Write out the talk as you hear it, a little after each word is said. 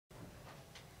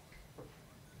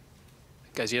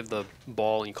Guys, you have the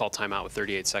ball and you call timeout with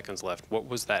 38 seconds left. What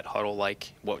was that huddle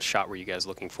like? What shot were you guys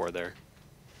looking for there?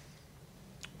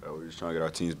 We were just trying to get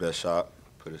our team's best shot,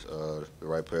 put the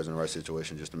right players in the right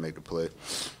situation just to make the play.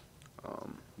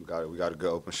 We got a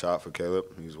good open shot for Caleb.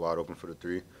 He was wide open for the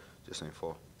three, just ain't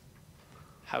fall.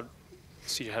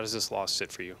 CJ, how does this loss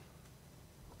sit for you?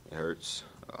 It hurts.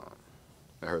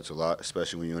 It hurts a lot,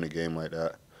 especially when you're in a game like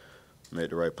that.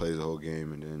 Made the right plays the whole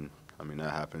game, and then, I mean,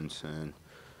 that happens. And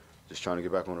just trying to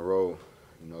get back on the road,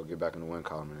 get back in the win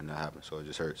column, and then that happens. So it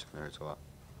just hurts. It hurts a lot.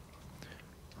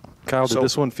 Kyle, did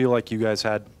this one feel like you guys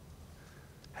had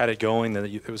it going, that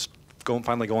it was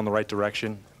finally going the right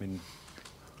direction? I mean,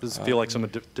 does it feel like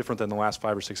something different than the last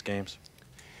 5 or 6 games?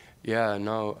 Yeah,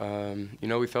 no.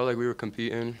 We felt like we were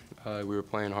competing. We were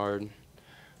playing hard.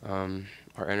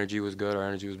 Our energy was good. Our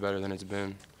energy was better than it's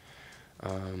been.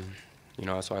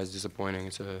 That's why it's disappointing.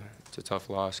 It's a tough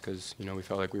loss because, we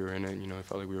felt like we were in it. We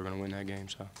felt like we were going to win that game.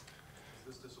 So,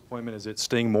 this disappointment, is it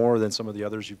sting more than some of the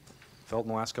others you felt in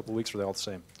the last couple of weeks, or are they all the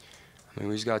same? I mean,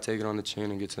 we just got to take it on the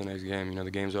chin and get to the next game. The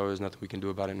game's over. There's nothing we can do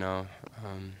about it now.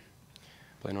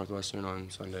 Play Northwestern on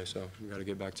Sunday, so we got to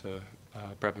get back to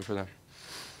prepping for them.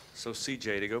 So,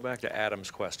 CJ, to go back to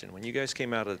Adam's question, when you guys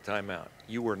came out of the timeout,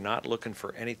 you were not looking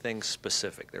for anything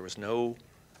specific. There was no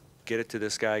get it to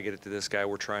this guy,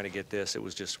 we're trying to get this. It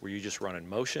was just, were you just running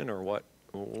motion or what?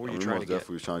 What were you trying to get?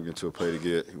 We were trying to get into a play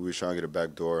we were trying to get a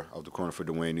back door out the corner for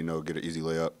Dwayne, get an easy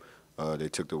layup. They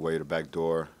took away the back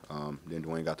door. Then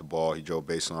Dwayne got the ball. He drove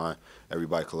baseline.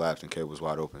 Everybody collapsed, and Caleb was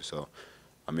wide open. So,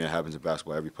 I mean, it happens in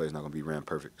basketball. Every play is not going to be ran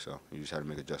perfect. So you just had to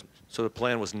make adjustments. So the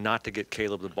plan was not to get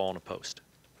Caleb the ball in a post?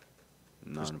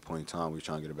 Not in a point in time. We were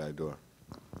trying to get a back door.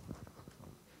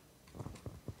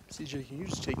 CJ, can you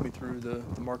just take me through the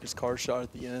Marcus Carr shot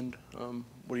at the end?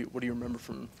 What do you remember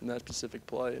from that specific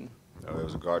play? And it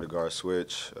was a guard-to-guard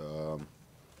switch.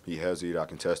 He hesitated. I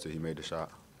contested. He made the shot.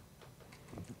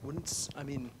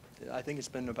 I think it's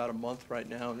been about a month right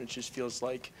now, and it just feels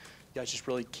like you guys just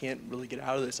really can't really get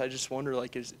out of this. I just wonder,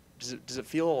 does it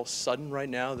feel sudden right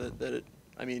now that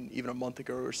even a month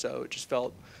ago or so, it just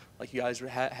felt like you guys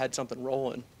had something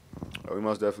rolling? We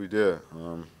most definitely did.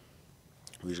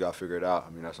 We just got to figure it out. I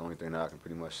mean, that's the only thing that I can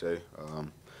pretty much say.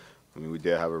 We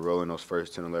did have a roll in those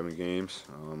first 10, 11 games,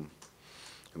 and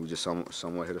we just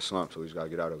somewhat hit a slump, so we just got to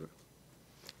get out of it.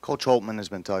 Coach Holtman has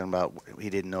been talking about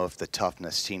he didn't know if the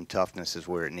team toughness is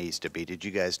where it needs to be. Did you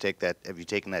guys take that? Have you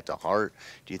taken that to heart?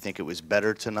 Do you think it was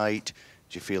better tonight?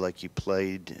 Do you feel like you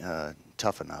played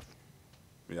tough enough?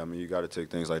 Yeah, you got to take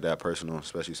things like that personal,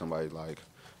 especially somebody like,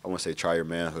 I wouldn't say try your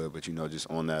manhood, but, just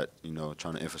on that,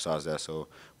 trying to emphasize that. So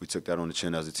we took that on the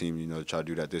chin as a team, to try to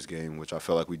do that this game, which I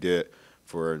felt like we did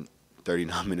for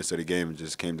 39 minutes of the game. It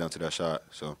just came down to that shot.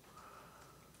 So.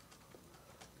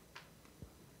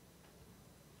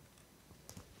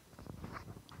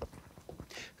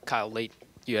 Kyle, late,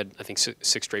 you had, I think, 6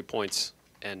 straight points,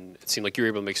 and it seemed like you were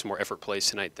able to make some more effort plays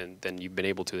tonight than you've been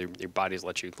able to. Your body's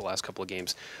let you the last couple of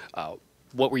games.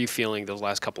 What were you feeling those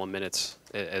last couple of minutes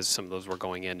as some of those were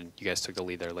going in and you guys took the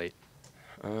lead there late?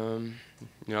 I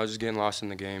was just getting lost in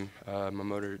the game. My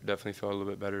motor definitely felt a little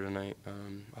bit better tonight.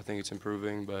 I think it's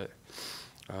improving, but,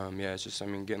 it's just,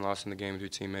 getting lost in the game with your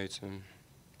teammates and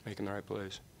making the right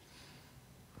plays.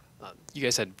 You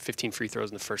guys had 15 free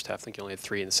throws in the first half. I think you only had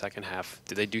 3 in the second half.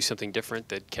 Did they do something different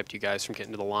that kept you guys from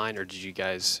getting to the line, or did you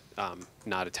guys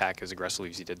not attack as aggressively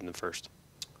as you did in the first?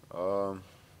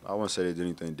 I wouldn't say they did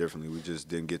anything differently. We just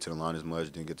didn't get to the line as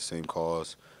much, didn't get the same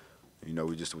calls.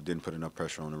 We just didn't put enough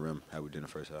pressure on the rim as we did in the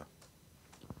first half.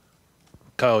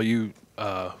 Kyle, you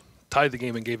tied the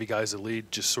game and gave you guys the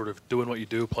lead, just sort of doing what you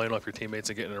do, playing off your teammates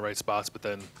and getting in the right spots. But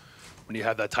then when you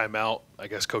have that timeout, I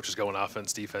guess coach is going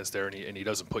offense, defense there, and he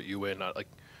doesn't put you in.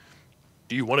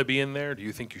 Do you want to be in there? Do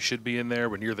you think you should be in there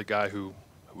when you're the guy who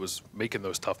was making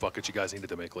those tough buckets you guys needed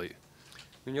to make late?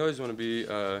 You always want to be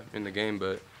in the game,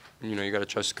 but you got to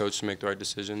trust the coach to make the right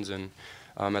decisions. And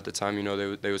at the time,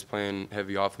 they was playing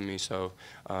heavy off of me, so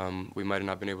we might have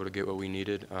not been able to get what we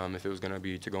needed if it was going to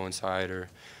be to go inside or,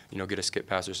 get a skip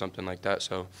pass or something like that.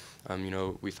 So,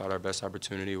 we thought our best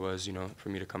opportunity was, for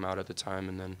me to come out at the time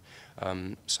and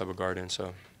then sub a guard in.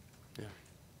 So